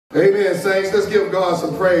Amen, saints. Let's give God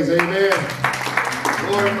some praise. Amen.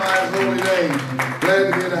 Glorify his holy name.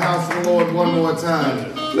 Glad to be in the house of the Lord one more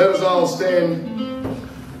time. Let us all stand.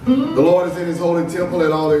 The Lord is in his holy temple.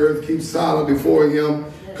 Let all the earth keep silent before him.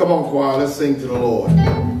 Come on, choir. Let's sing to the Lord.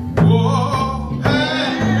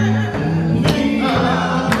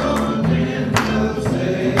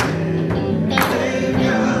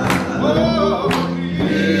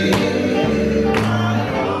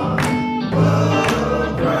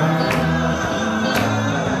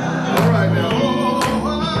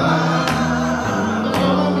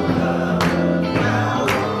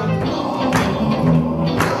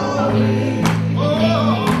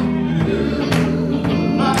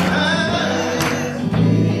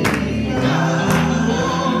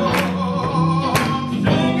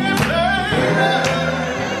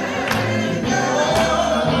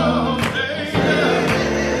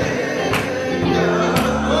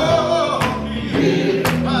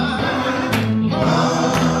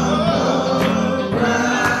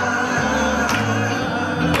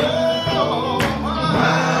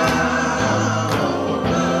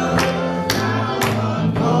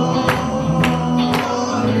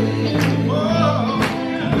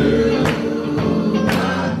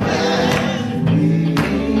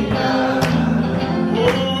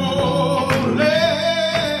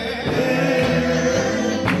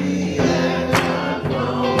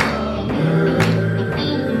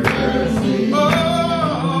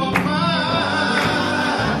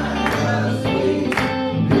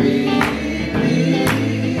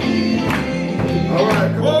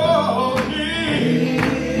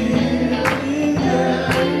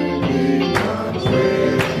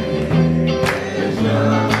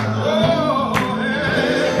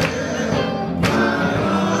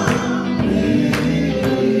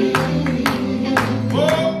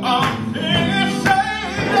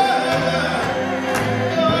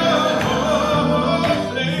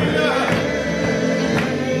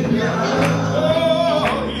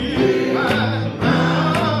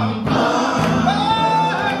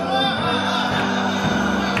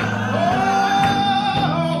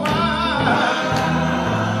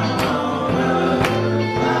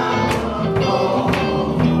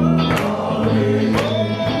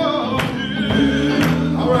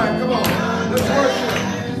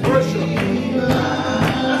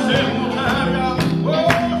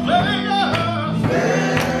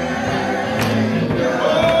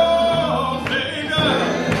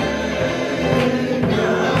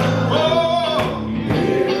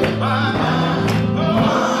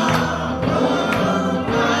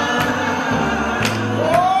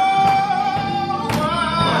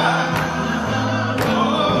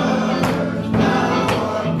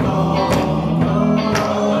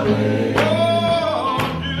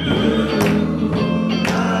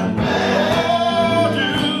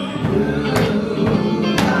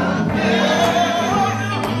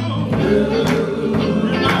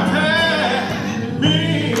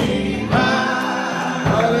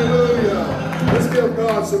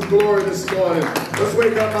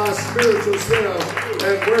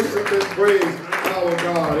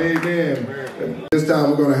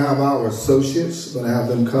 Associates, going to have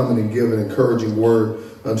them come and give an encouraging word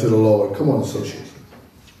unto the Lord. Come on, associates.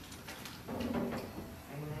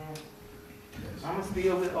 Amen. I'm going to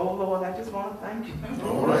still with, oh Lord, I just want to thank you.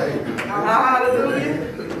 All right.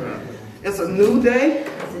 Hallelujah. It's a new day.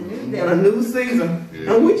 It's a new day. And a new season.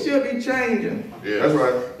 Yeah. And we should be changing. Yeah, that's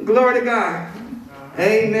right. Glory to God.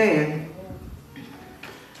 Amen.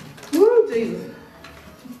 Woo, Jesus.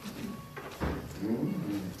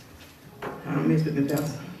 I missed it,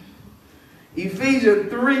 Pastor.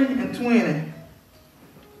 Ephesians 3:20.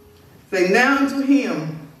 Say, now unto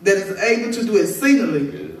him that is able to do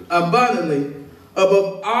exceedingly, abundantly,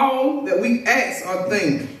 above all that we ask or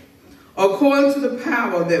think, according to the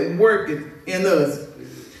power that worketh in us.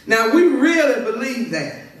 Now, we really believe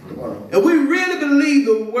that. And we really believe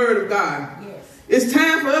the word of God. Yes. It's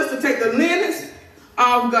time for us to take the limits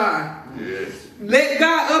off God. Yes. Let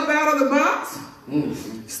God up out of the box.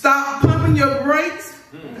 Stop pumping your brakes.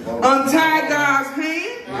 Untie God's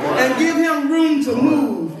hand and give him room to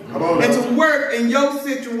move and to work in your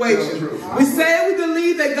situation. We say we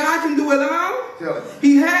believe that God can do it all.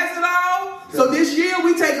 He has it all. So this year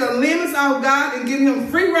we take the limits off God and give him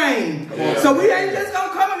free reign. So we ain't just going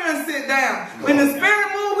to come here and sit down. When the spirit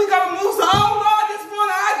moves, we going to move. So, oh Lord, this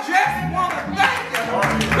morning I just want to thank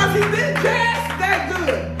you. Because he's been just that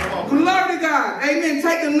good. Glory to God. Amen.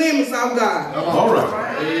 Take the limits off God. All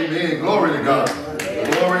right. Amen. Glory to God.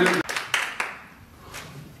 Glory to God.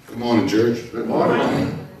 Good morning, church. Good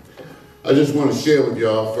morning. I just want to share with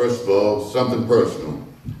y'all, first of all, something personal.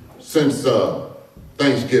 Since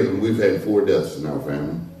Thanksgiving, we've had 4 deaths in our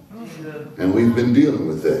family. And we've been dealing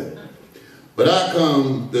with that. But I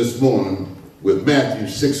come this morning with Matthew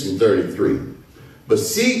 6:33. But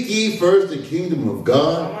seek ye first the kingdom of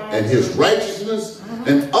God and his righteousness,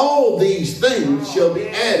 and all these things shall be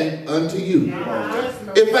added unto you.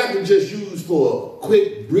 If I can just use for a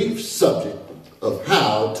quick, brief subject of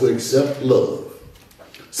how to accept love.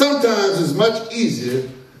 Sometimes it's much easier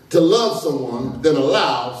to love someone than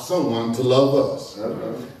allow someone to love us.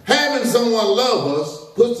 Having someone love us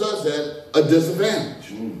puts us at a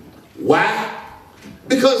disadvantage. Why?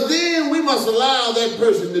 Because then we must allow that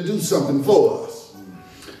person to do something for us.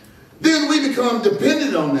 Then we become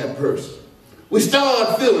dependent on that person. We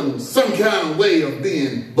start feeling some kind of way of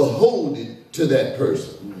being beholden to that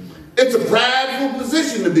person. It's a prideful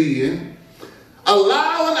position to be in.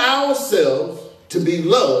 Allowing ourselves to be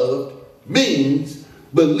loved means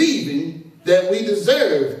believing that we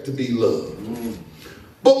deserve to be loved.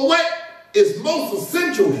 But what is most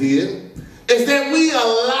essential here is that we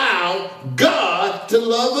allow God to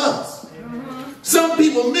love us. Some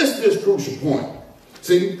people miss this crucial point.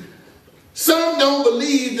 See, some don't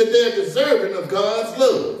believe that they're deserving of God's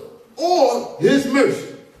love or his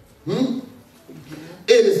mercy. It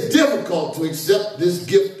is difficult to accept this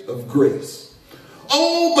gift of grace.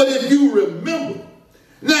 Oh, but if you remember,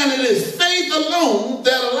 now it is faith alone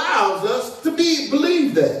that allows us to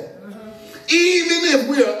believe that. Even if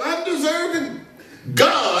we are undeserving,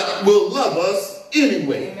 God will love us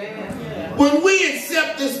anyway. When we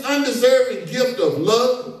accept this undeserving gift of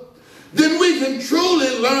love, then we can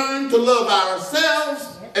truly learn to love ourselves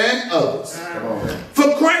and others.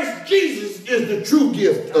 For Christ Jesus is the true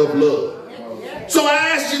gift of love. So I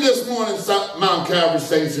ask you this morning, Mount Calvary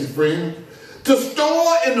saints and friends, to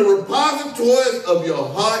store in the repositories of your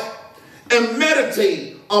heart and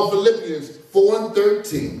meditate on Philippians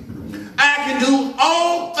 4:13. I can do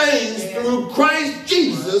all things through Christ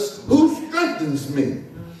Jesus who strengthens me.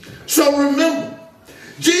 So remember,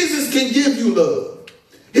 Jesus can give you love.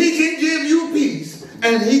 He can give you peace,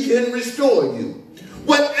 and he can restore you.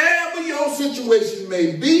 Whatever your situation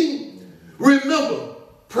may be, remember,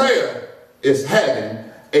 prayer is having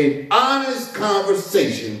an honest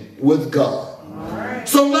conversation with God.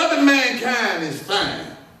 So loving mankind is fine.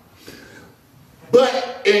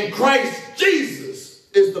 But in Christ Jesus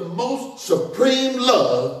is the most supreme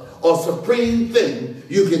love or supreme thing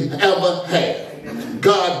you can ever have.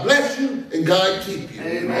 God bless you and God keep you.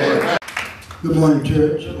 Amen. Good morning,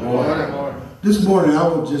 church. Good morning. This morning I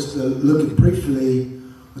will just look at briefly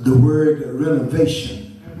the word renovation.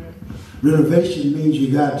 Renovation means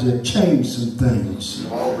you got to change some things.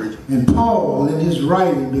 And Paul in his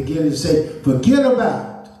writing began to say, forget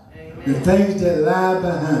about the things that lie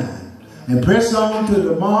behind and press on to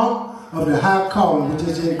the mark of the high calling which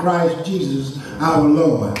is in Christ Jesus our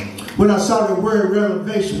Lord. When I saw the word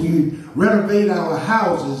renovation, we renovate our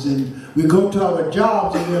houses and we go to our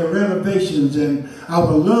jobs and there are renovations, and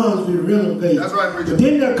our lawns we renovate. That's right, preacher. But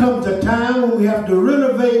then there comes a time when we have to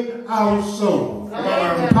renovate our soul.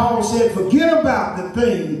 And Paul said, forget about the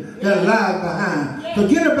thing that lies behind.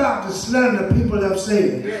 Forget about the slander people have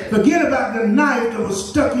said. Forget about the knife that was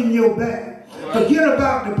stuck in your back. Forget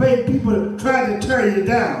about the way people try to tear you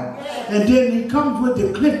down. And then he comes with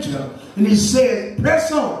the clincher and he says,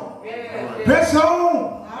 press on. Press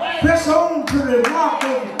on. Press on to the mark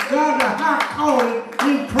of God, the high calling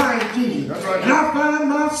in Christ Jesus. And I find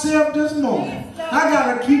myself this morning, I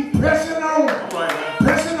got to keep pressing on.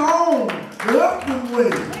 Pressing on the upward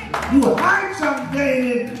way. You hide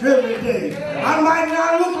something every day. I might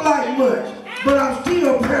not look like much, but I'm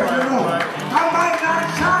still pressing on. I might not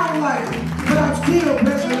sound like it, but I'm still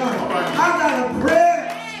pressing on. I got to press.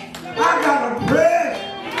 I got to press.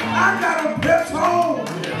 I got to press on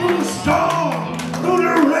through the storm, through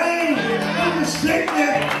the rain, through the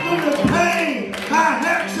sickness, through the pain. I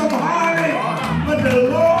have some heartache, but the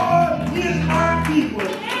Lord is my people.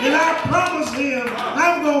 And I promise him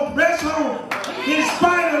I'm going to press on in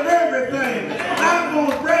spite of everything. I'm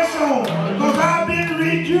going to press on because I've been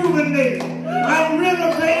rejuvenated. I'm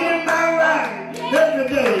renovating my life every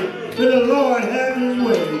day. Let the Lord have his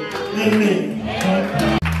way.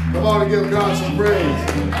 Amen. Come on and give God some praise.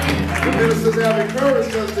 The ministers have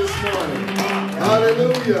encouraged us this morning.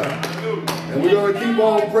 Hallelujah. And we're going to keep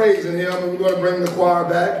on praising him, and we're going to bring the choir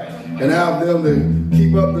back and have them to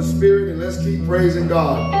keep up the spirit, and let's keep praising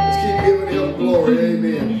God. Let's keep giving him glory.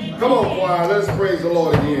 Amen. Come on, choir. Let's praise the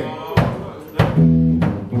Lord again.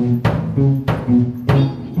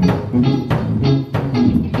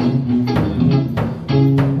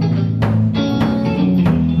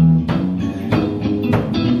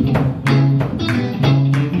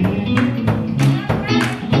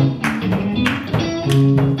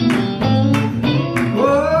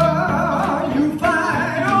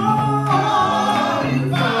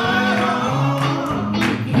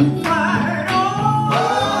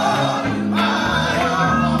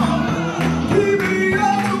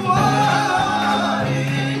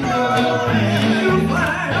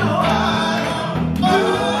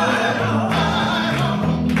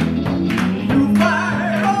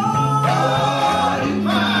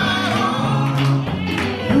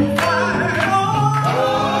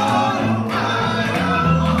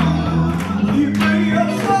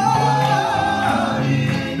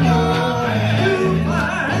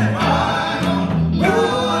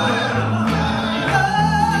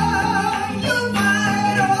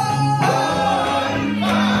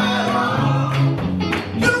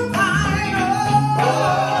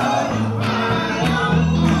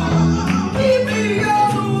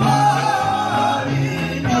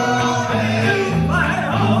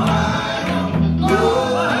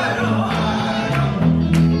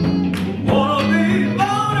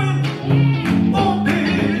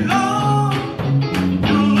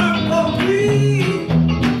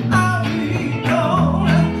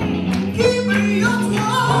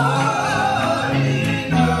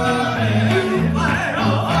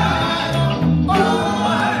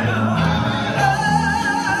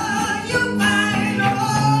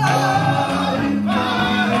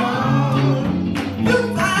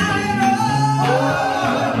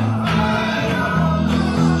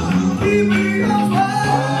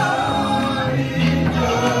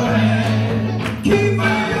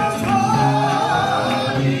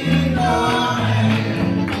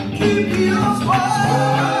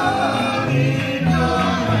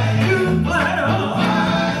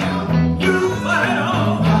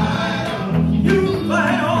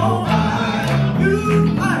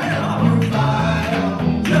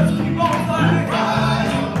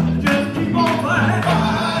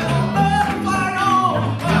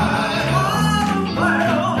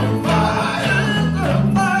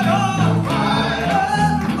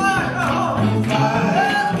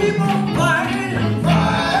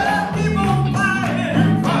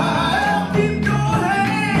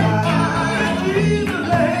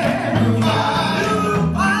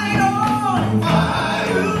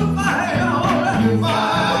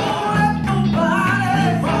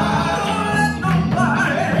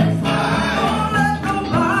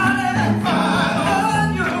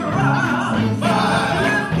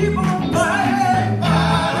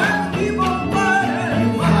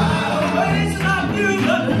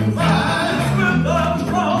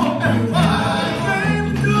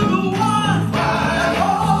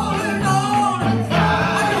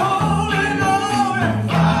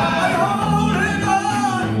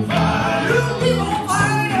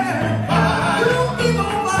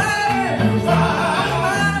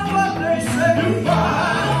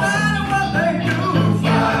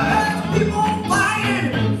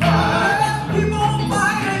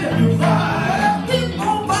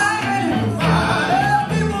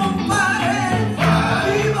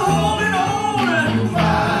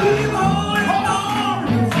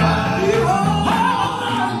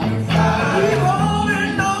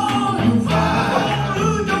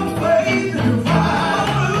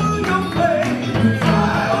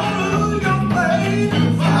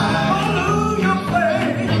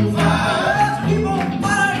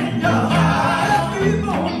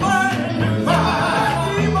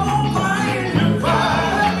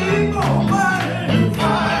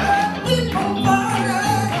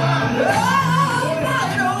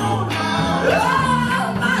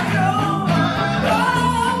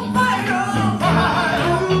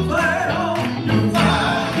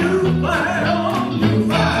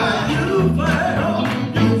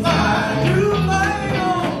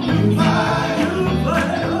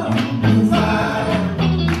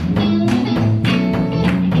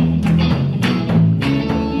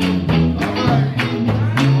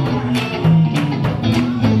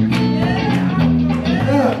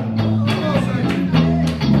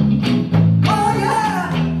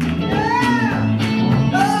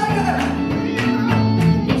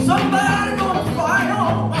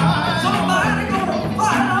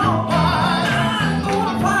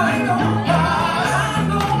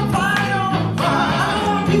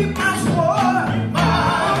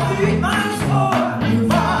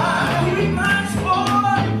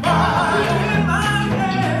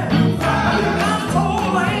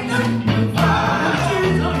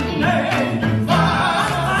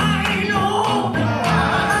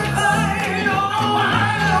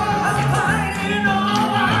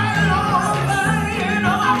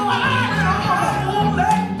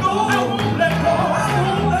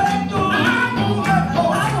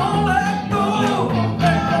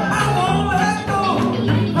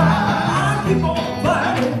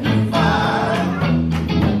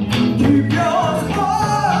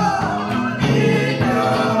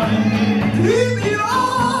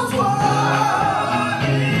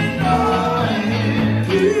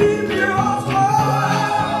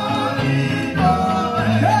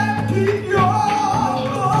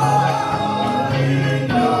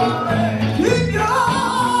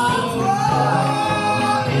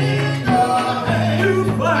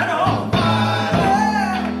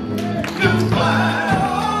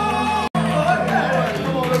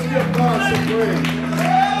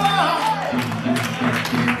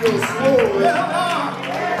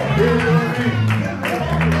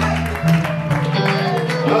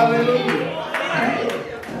 Hallelujah.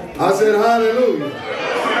 I said hallelujah.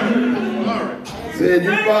 Said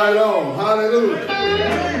you fight on. Hallelujah.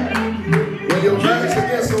 When your back's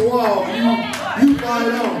against the wall, you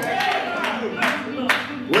fight on.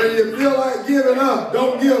 When you feel like giving up,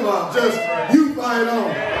 don't give up. Just you fight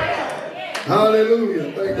on.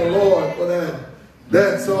 Hallelujah. Thank the Lord for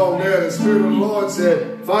that song there. The Spirit of the Lord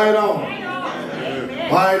said, fight on.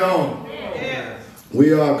 Fight on.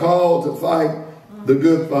 We are called to fight the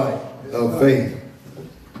good fight of faith.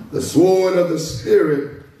 The sword of the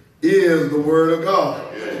Spirit is the Word of God.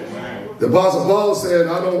 The Apostle Paul said,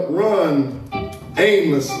 I don't run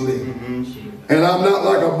aimlessly. And I'm not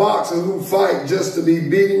like a boxer who fight just to be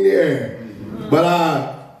beating the air. But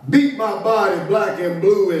I beat my body black and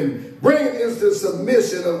blue and bring it into the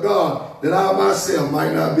submission of God, that I myself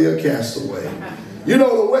might not be a castaway. You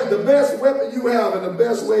know, the best weapon you have and the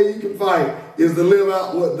best way you can fight is to live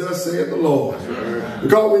out what thus saith the Lord.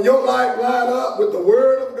 Because when your life line up with the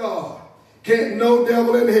Word of God, can't no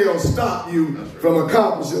devil in hell stop you from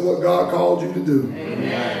accomplishing what God called you to do.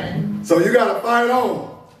 Amen. So you got to fight on.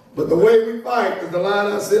 But the way we fight is to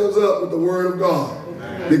line ourselves up with the Word of God.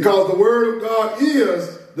 Amen. Because the Word of God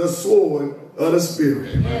is the sword of the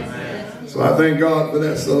Spirit. Amen. So I thank God for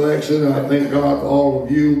that selection. I thank God for all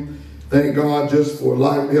of you. Thank God just for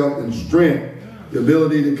life, health, and strength. The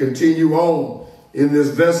ability to continue on in this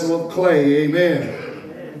vessel of clay. Amen.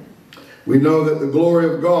 We know that the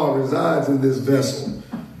glory of God resides in this vessel.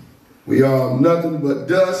 We are nothing but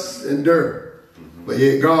dust and dirt. But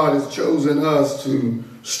yet God has chosen us to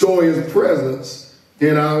store His presence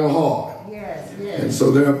in our heart. Yes, yes. And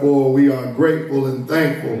so therefore we are grateful and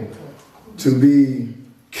thankful to be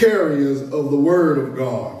carriers of the Word of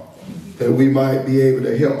God, that we might be able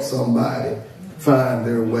to help somebody find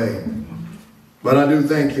their way. But I do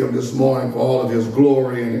thank Him this morning for all of His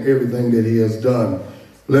glory and everything that He has done.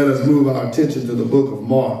 Let us move our attention to the book of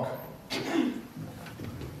Mark.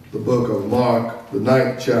 The book of Mark, the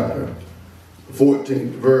 9th chapter,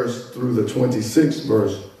 14th verse through the 26th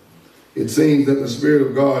verse. It seems that the Spirit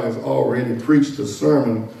of God has already preached a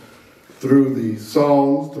sermon through the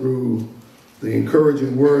songs, through the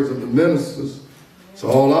encouraging words of the ministers. So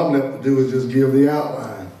all I'm left to do is just give the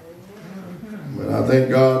outline. But I thank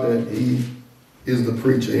God that He is the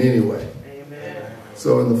preacher anyway. Amen.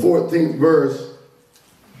 So in the 14th verse,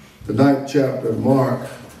 the 9th chapter of Mark,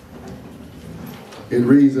 it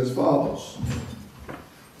reads as follows.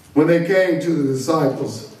 When they came to the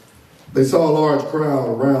disciples, they saw a large crowd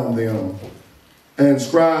around them and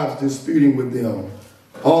scribes disputing with them.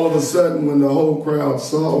 All of a sudden, when the whole crowd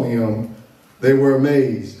saw Him, they were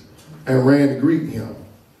amazed and ran to greet Him.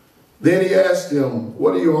 Then He asked them,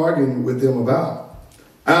 what are you arguing with them about?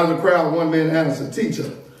 Out of the crowd, one man answered,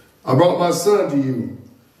 Teacher, I brought my son to you.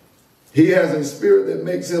 He has a spirit that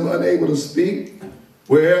makes him unable to speak.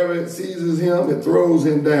 Wherever it seizes him, it throws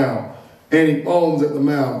him down. And he foams at the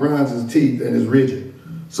mouth, grinds his teeth, and is rigid.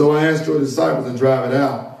 So I asked your disciples to drive it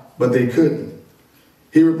out, but they couldn't.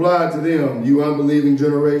 He replied to them, you unbelieving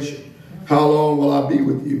generation, how long will I be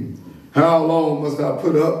with you? How long must I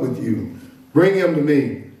put up with you? Bring him to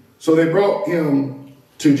me. So they brought him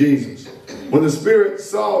to Jesus. When the spirit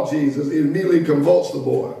saw Jesus, it immediately convulsed the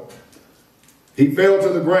boy. He fell to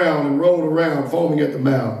the ground and rolled around, foaming at the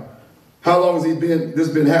mouth. How long has this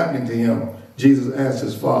been happening to him? Jesus asked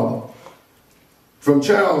his father. From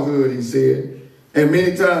childhood, he said, and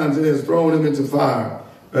many times it has thrown him into fire,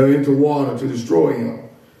 into water to destroy him.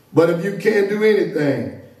 But if you can't do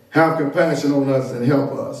anything, have compassion on us and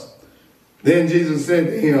help us. Then Jesus said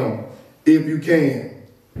to him, if you can,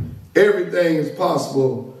 everything is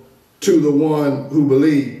possible to the one who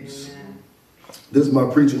believes. This is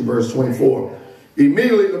my preaching verse 24.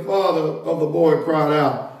 Immediately the father of the boy cried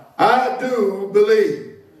out, I do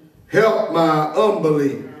believe. Help my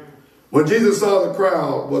unbelief. When Jesus saw the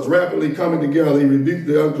crowd was rapidly coming together, he rebuked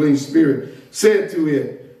the unclean spirit, said to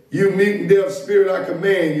it, you mute and deaf spirit, I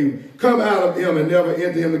command you, come out of him and never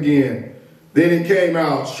enter him again. Then he came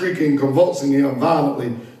out, shrieking, convulsing him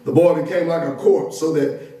violently. The boy became like a corpse, so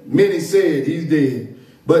that many said, he's dead.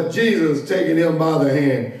 But Jesus, taking him by the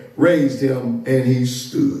hand, raised him, and he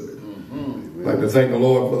stood. I'd like to thank the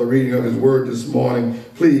Lord for the reading of His word this morning.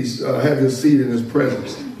 Please have your seat in His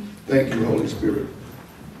presence. Thank you, Holy Spirit.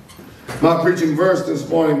 My preaching verse this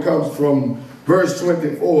morning comes from verse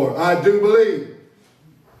 24. I do believe.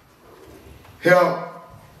 Help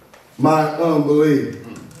my unbelief.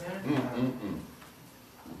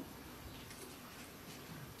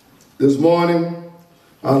 This morning,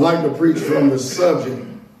 I'd like to preach from the subject,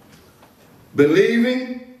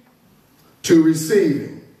 believing to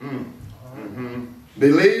receiving.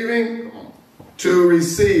 believing to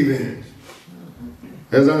receiving.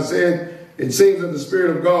 As I said, it seems that the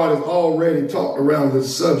Spirit of God has already talked around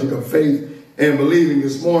this subject of faith and believing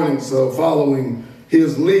this morning. So following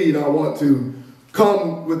his lead, I want to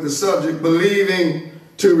come with the subject, believing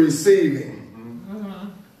to receiving.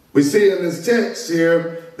 We see in this text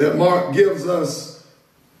here that Mark gives us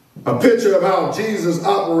a picture of how Jesus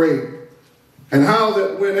operated, and how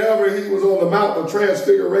that whenever he was on the Mount of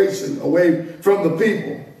Transfiguration away from the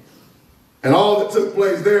people, and all that took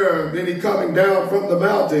place there, then he coming down from the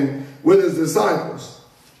mountain with his disciples.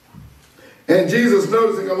 And Jesus,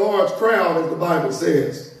 noticing a large crowd, as the Bible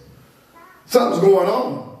says, something's going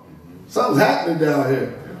on. Something's happening down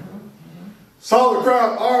here. Saw the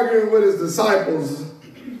crowd arguing with his disciples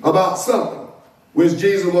about something, which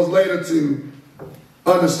Jesus was later to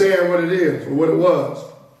understand what it is, or what it was.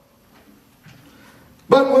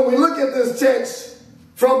 But when we look at this text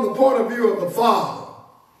from the point of view of the Father,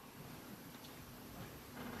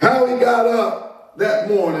 how he got up that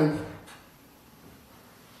morning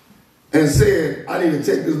and said, I need to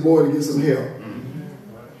take this boy to get some help.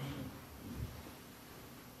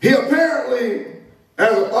 He apparently,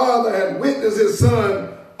 as a father, had witnessed his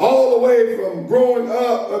son all the way from growing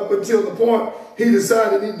up until the point he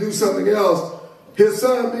decided he'd do something else. His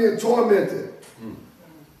son being tormented,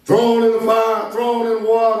 thrown in the fire, thrown in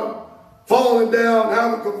water, falling down,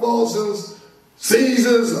 having convulsions,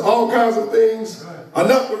 seizures, all kinds of things,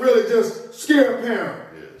 enough to really just scare a parent.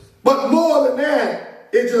 But more than that,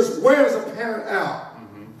 it just wears a parent out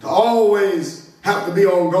to always have to be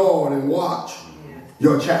on guard and watch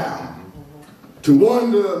your child, to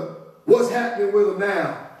wonder what's happening with them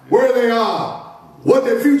now, where they are, what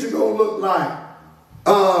their future gonna look like.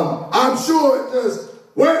 I'm sure it just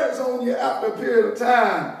wears on you after a period of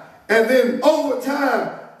time, and then over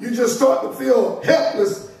time you just start to feel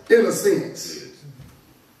helpless in a sense.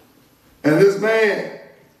 And this man,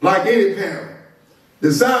 like any parent,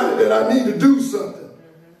 decided that I need to do something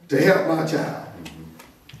to help my child.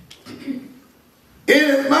 In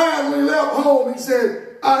his mind, when he left home, he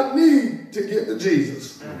said, I need to get to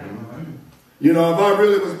Jesus. You know, if I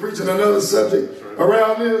really was preaching another subject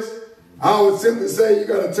around this, I would simply say you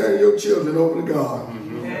got to turn your children over to God.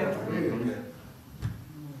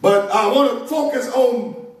 But I want to focus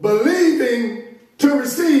on believing to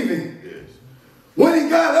receiving. When he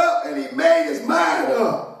got up and he made his mind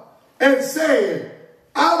up and said,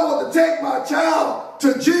 I want to take my child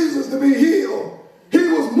to Jesus to be healed, he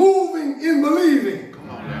was moving in believing.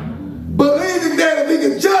 Believing that if he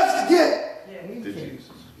could just get,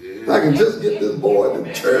 if I can just get this boy to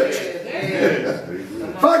church,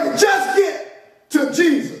 if I could just get to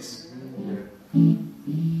Jesus,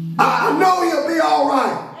 I know he'll be all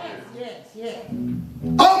right.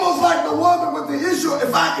 Almost like the woman with the issue,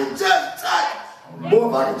 if I could just touch, boy,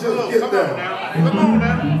 if I could just get there. Come on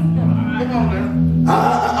now.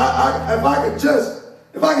 If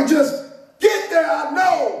I could just get there, I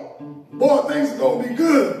know, boy, things are going to be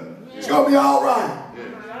good. It's going to be all right.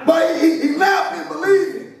 But he left in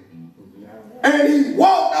believing. And he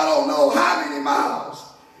walked, I don't know how many miles.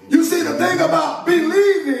 You see, the thing about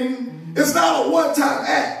believing, it's not a one-time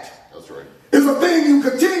act. That's right. It's a thing you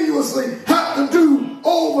continuously have to do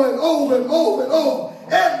over and over and over and over.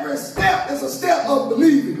 Every step is a step of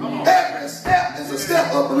believing. Every step is a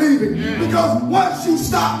step of believing. Because once you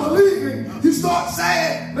stop believing, you start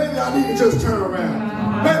saying, maybe I need to just turn around.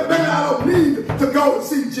 Maybe I don't need to go and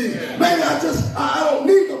see Jesus. Maybe I don't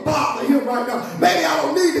need to bother him right now. Maybe I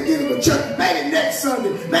don't need to get him to church. Maybe next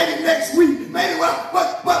Sunday. Maybe next week. Maybe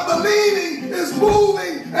but believing is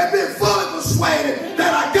moving and being fully persuaded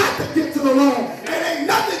that I got to get to the Lord. And ain't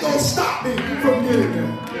nothing going to stop me from getting there.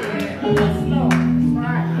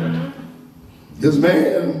 This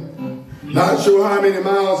man, not sure how many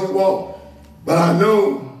miles he walked, but I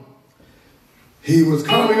know he was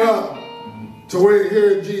coming up to where he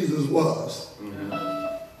heard Jesus was.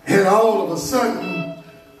 And all of a sudden,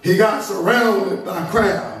 he got surrounded by a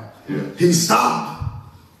crowd. He stopped.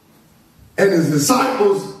 And his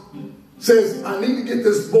disciples says, I need to get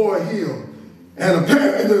this boy healed. And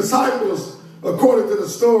apparently the disciples, according to the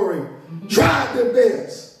story, tried their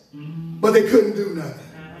best, but they couldn't do nothing.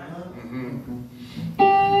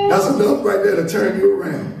 That's enough right there to turn you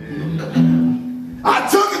around. I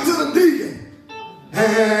took him to the deacon,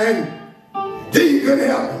 and deacon couldn't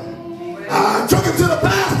help him. I took him to the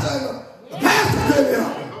pastor, and the pastor couldn't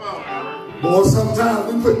help him. Boy,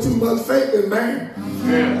 sometimes we put too much faith in man.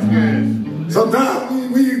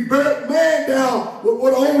 Sometimes we burn man down with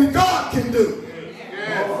what only God can do.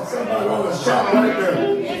 Oh, somebody on a shot right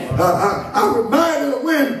there. I reminded him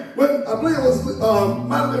when I believe it was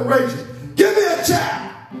might have been Rachel. Give me a that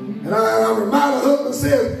child. And I remind her husband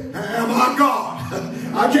says, am I God?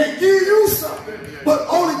 I can't give you something, but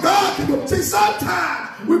only God can do it. See,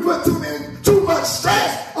 sometimes we put too much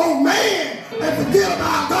stress on man and forget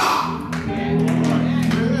about God.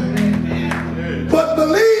 But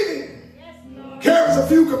believing carries a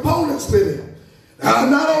few components with it.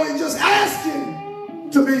 Not only just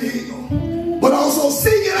asking to be healed, but also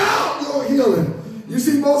seeking out your healing. You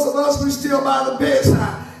see, most of us, we're still by the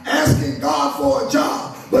bedside asking God for a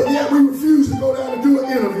job, but yet we refuse to go down and do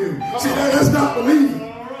an interview. See, that's not believing.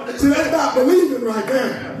 See, that's not believing right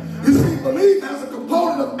there. You see, belief has a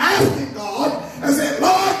component of asking God and saying,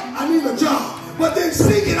 Lord, I need a job. But then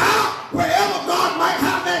seeking out wherever God might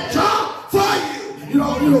have that job for you. You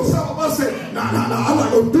know, some of us say, no, I'm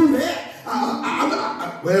not going to do that.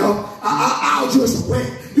 I'll just wait.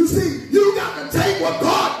 You see, you got to take what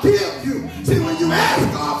God gives you. See, when you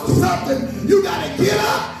ask God for something, you got to get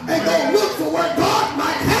up and go look for where God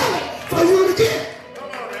might have it for you to get.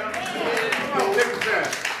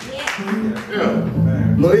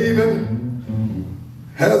 Believing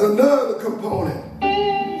has another component.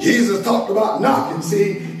 Jesus talked about knocking.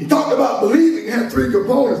 See, he talked about believing had three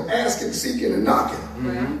components: asking, seeking, and knocking.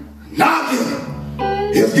 Knocking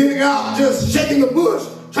is getting out, just shaking the bush,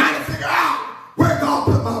 trying to figure out where God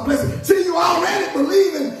put my blessing. See, you already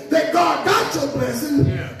believing that God got your blessing,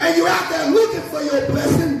 and you're out there looking for your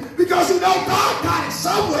blessing because you know God got it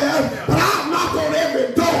somewhere. But I'll knock on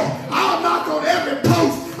every door. I'll knock on every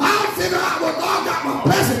post. I'll figure out where God got my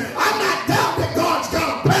blessing. I'm not doubting that God's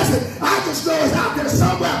got a blessing. I just know it's out there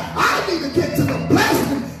somewhere. I need to get to the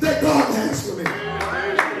blessing that God has for me.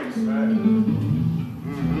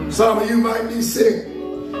 Some of you might be sick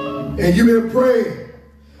and you've been praying.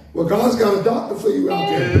 Well, God's got a doctor for you out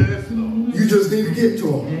there. You just need to get to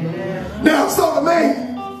him. Now, so the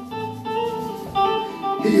man,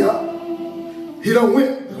 he done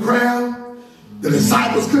went the crowd. The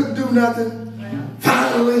disciples couldn't do nothing.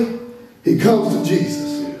 Finally, he comes to Jesus.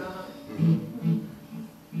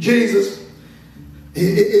 Jesus,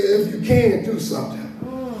 if you can, do something.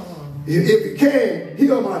 If you can,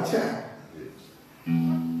 heal my child.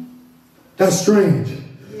 That's strange.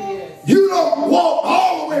 You don't walk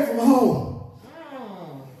all the way from home.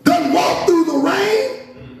 Don't walk through the rain.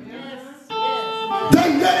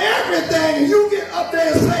 Done done everything, and you get up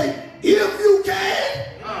there and say, if you can.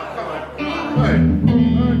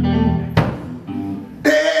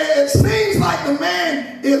 It seems like the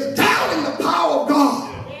man is doubting the power of God,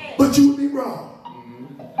 but you would be wrong.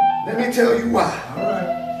 Let me tell you why.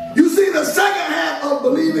 You see, the second half of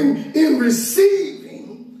believing in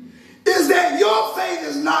receiving is that your faith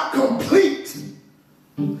is not complete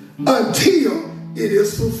until it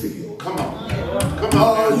is fulfilled. Come on.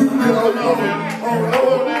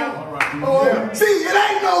 See, it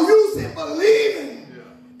ain't no use in believing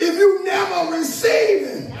if you never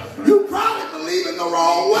receiving. You probably believe in the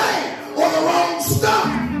wrong way or the wrong stuff,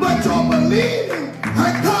 but your believing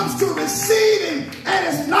comes to receiving, and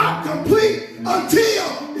it's not complete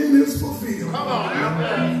until it is fulfilled. Come on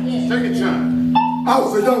now. Take a chance. I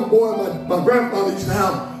was a young boy. My grandfather used to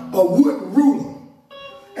have a wooden ruler.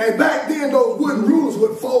 And back then, those wooden rulers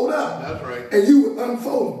would fold up. That's right. And you would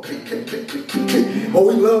unfold them. Click, click, click, click, click, click. Oh,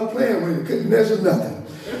 we loved playing with it. Couldn't measure nothing.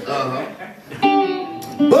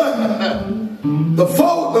 But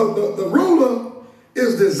the ruler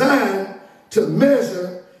is designed to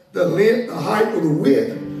measure the length, the height, or the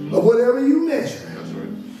width of whatever you measure. That's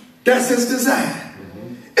right. That's its design.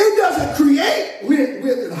 It doesn't create length,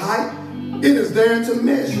 width, and height. It is there to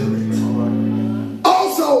measure it.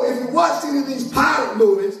 Also, if you watch any of these pilot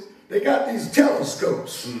movies, they got these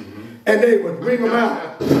telescopes. And they would bring them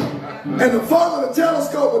out. And the farther the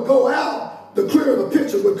telescope would go out, the clearer the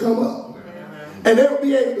picture would come up. And they would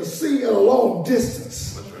be able to see at a long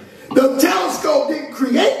distance. The telescope didn't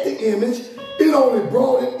create the image. It only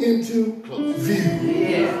brought it into view.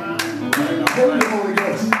 Help me, Holy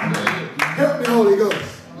Ghost. Help me, Holy Ghost.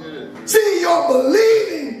 See, your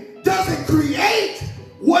believing doesn't create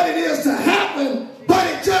what it is to happen, but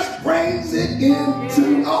it just brings it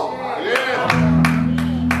into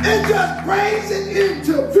it just brings it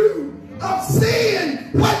into view of seeing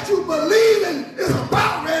what you believe in is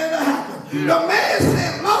about ready to happen. The man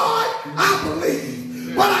said, Lord, I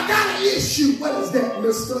believe, but I got an issue. What is that,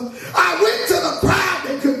 mister? I went to the crowd,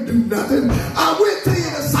 they couldn't do nothing. I went to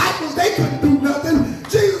your disciples, they couldn't do nothing.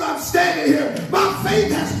 Jesus, I'm standing here. My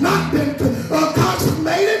faith has not been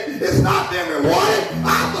consummated. It's not been rewarded.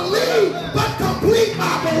 I believe, but complete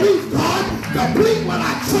my belief, God. Complete what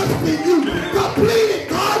I trust in you. Complete it,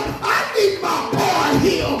 God. I need my boy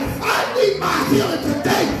healed. I need my healing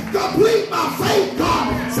today. Complete my faith,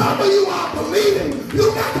 God. Some of you are believing.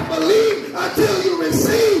 You got to believe until you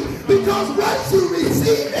receive. Because once you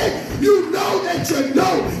receive it, you know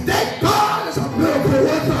that God is a miracle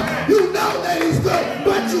worker. You know that he's good.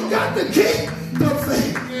 But you got to keep the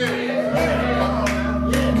faith.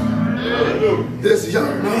 This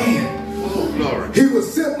young man, he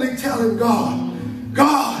was simply telling God,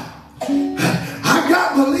 God, I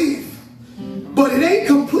got belief, but it ain't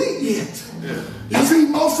complete yet. You see,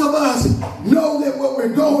 most of us know that what we're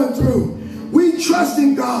going through, we trust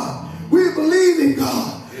in God, we believe in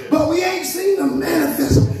God, but we ain't seen the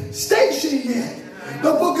manifestation yet.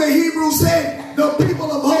 The book of Hebrews said the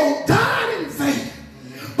people of old died in faith,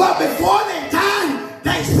 but before they died,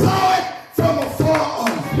 they saw it from afar off.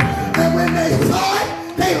 And when they saw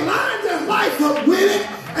it, they lined their life up with it,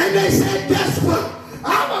 and they said, guess what?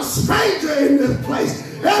 I'm a stranger in this place.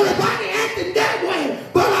 Everybody acting that way,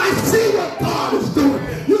 but I see what God is doing.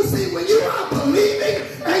 You see, when you are believing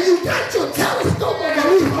and you got your telescope on the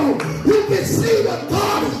roof on, you can see what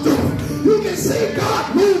God is doing. You can see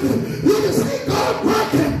God moving. You can see God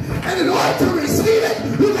working. And in order to receive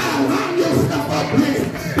it, you got to line yourself up with it.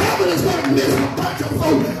 Heaven is going to miss a bunch of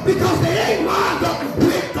folks because they ain't lined up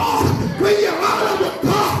with God. When you're lined up with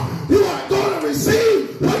God, you are going to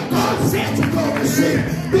receive what God said you're going to receive.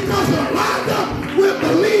 Because you're lined up with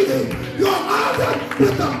believing. You're lined up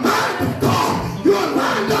with the mind of God. You're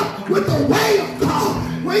lined up with the way of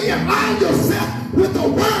God. When you line yourself with the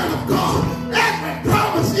word of God, every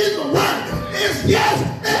promise in the word is yes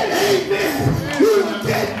and amen. You will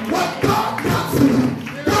get what God got for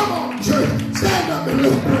you. Come on, church. Stand up and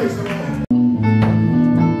let's praise the Lord.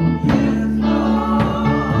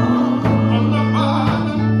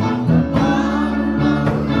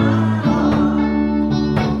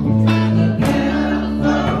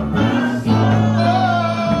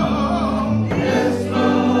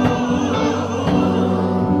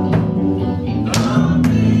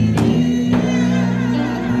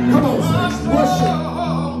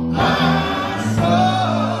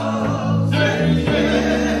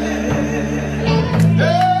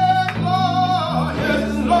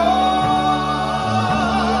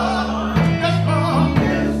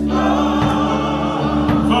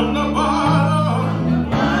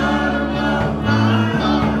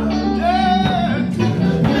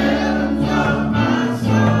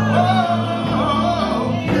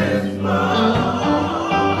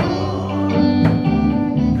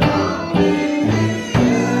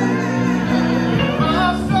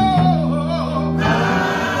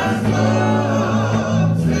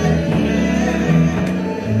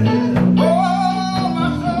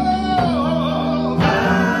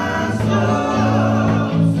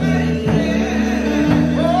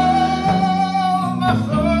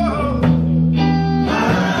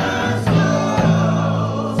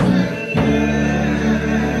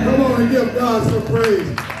 Give God some praise.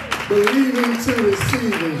 Believing to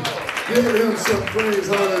receiving. Give him some praise.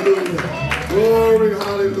 Hallelujah. Glory,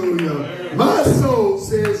 hallelujah. My soul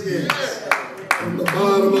says yes. From the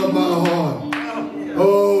bottom of my heart.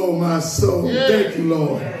 Oh, my soul. Thank you,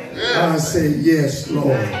 Lord. I say yes,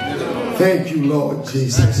 Lord. Thank you, Lord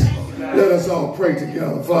Jesus. Let us all pray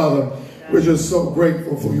together. Father, we're just so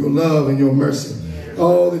grateful for your love and your mercy.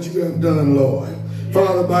 All that you have done, Lord.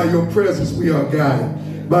 Father, by your presence we are guided.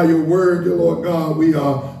 By your word, dear Lord God, we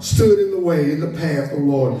are stood in the way, in the path, oh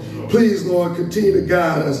Lord. Please, Lord, continue to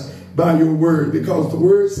guide us by your word, because the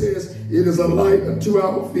word says it is a light unto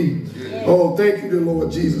our feet. Oh, thank you, dear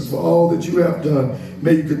Lord Jesus, for all that you have done.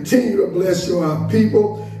 May you continue to bless your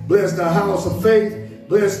people, bless the house of faith,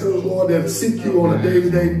 bless those, Lord, that seek you on a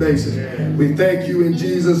day-to-day basis. We thank you in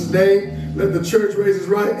Jesus' name. Let the church raise its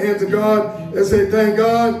right hand to God and say, thank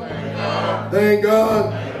God, thank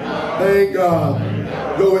God, thank God.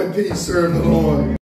 Go in peace, serve the Lord.